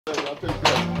I'll take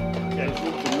that. Okay.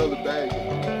 Another bag.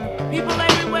 People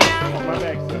everywhere. My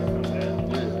bag's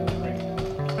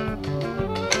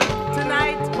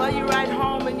Tonight, while you ride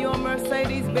home in your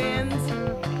Mercedes Benz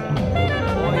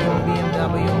or your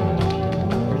BMW,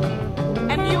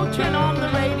 and you turn on the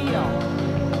radio,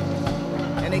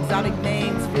 and exotic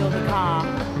names fill the car.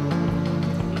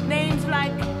 Names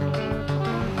like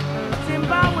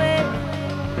Zimbabwe,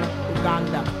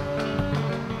 Uganda.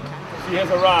 She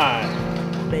has arrived.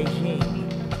 Beijing.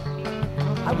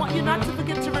 I want you not to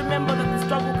forget to remember that the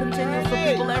struggle continues for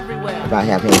people everywhere. About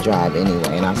having to drive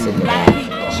anyway, and I'm sitting Black there.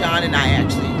 people. Sean and I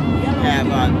actually have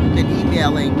been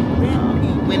emailing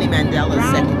Winnie Mandela's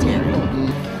secretary.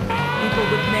 People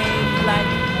with names like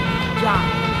John.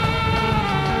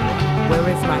 Where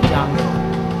is my John?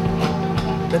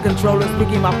 The controllers pick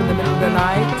him up in the middle of the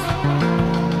night.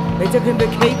 They took him to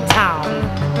Cape Town,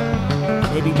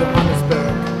 maybe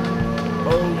Johannesburg.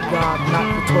 Oh God, not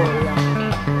Pretoria.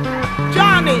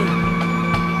 Johnny!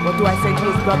 What do I say to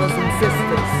his brothers and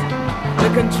sisters? The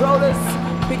controllers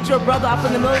picked your brother up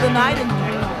in the middle of the night and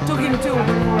took him to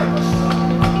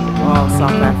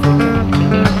South Africa.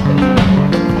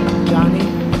 Johnny?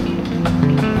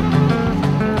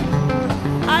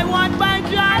 I want my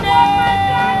Johnny!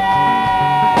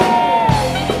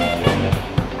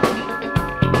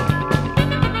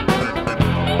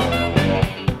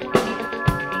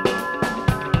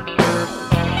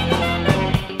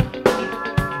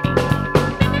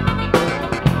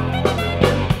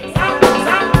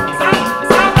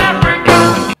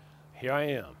 Here I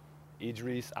am,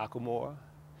 Idris Ackamoor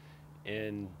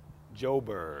in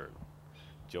Joburg,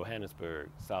 Johannesburg,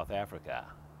 South Africa.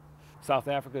 South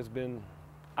Africa has been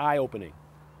eye-opening.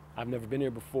 I've never been here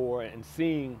before, and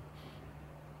seeing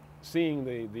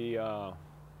the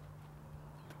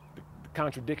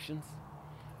contradictions,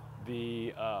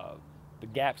 the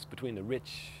gaps between the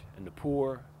rich and the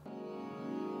poor.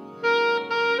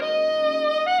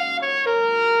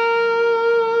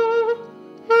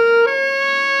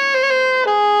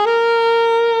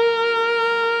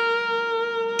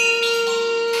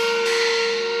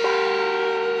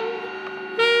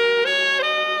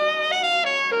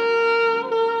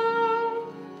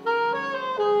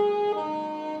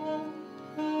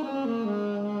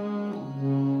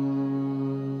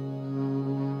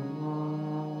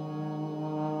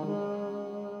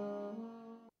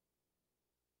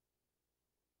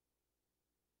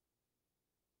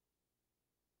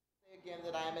 Again,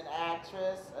 that I'm an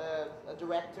actress, a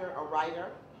director, a writer.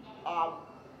 I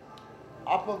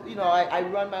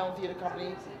run my own theater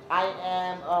company. I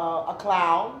am a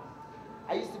clown.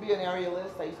 I used to be an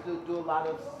aerialist. I used to do a lot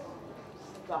of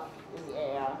stuff in the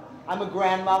air. I'm a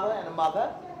grandmother and a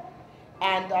mother.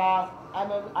 And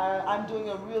I'm doing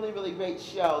a really, really great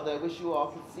show that I wish you all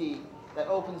could see that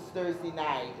opens Thursday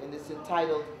night, and it's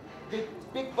entitled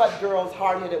Big Butt Girls,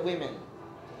 Hard-Headed Women.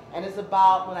 And it's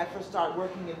about when I first started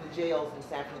working in the jails in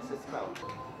San Francisco.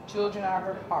 Children are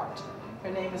her heart.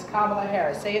 Her name is Kamala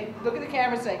Harris. Say it, look at the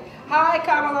camera and say, "Hi,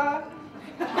 Kamala."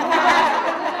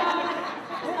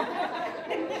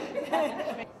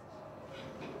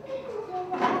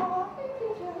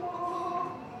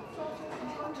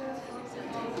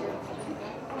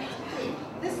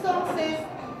 This song says,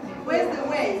 "Where's the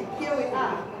way? Here we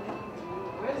are."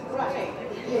 Where's the way?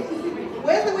 Yes.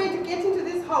 Where's the way to get into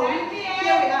this hole? Here we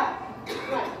are.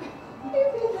 Right.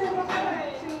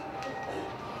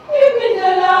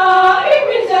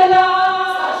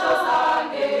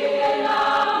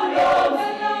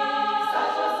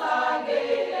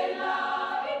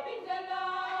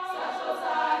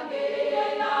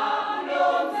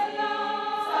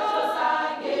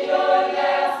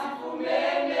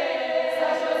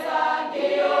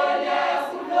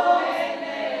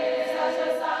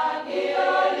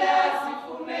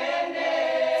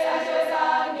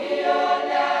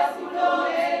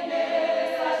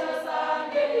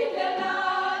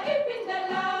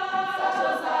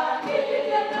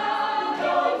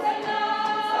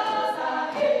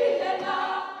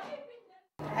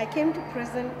 I came to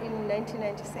prison in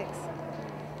 1996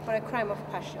 for a crime of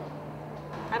passion.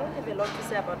 I don't have a lot to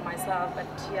say about myself, but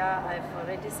yeah, I've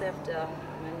already served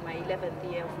my 11th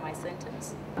year of my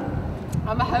sentence.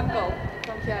 I'm a home girl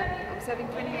from here. I'm serving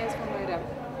 20 years for murder.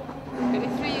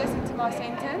 33 years into my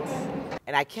sentence.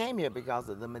 And I came here because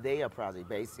of the Medea project,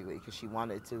 basically, because she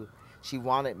wanted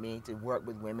me to work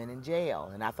with women in jail,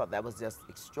 and I thought that was just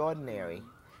extraordinary.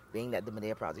 Being that the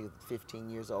Medea project is 15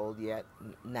 years old yet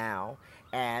now,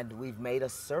 and we've made a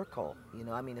circle, you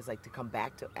know, I mean, it's like to come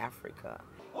back to Africa.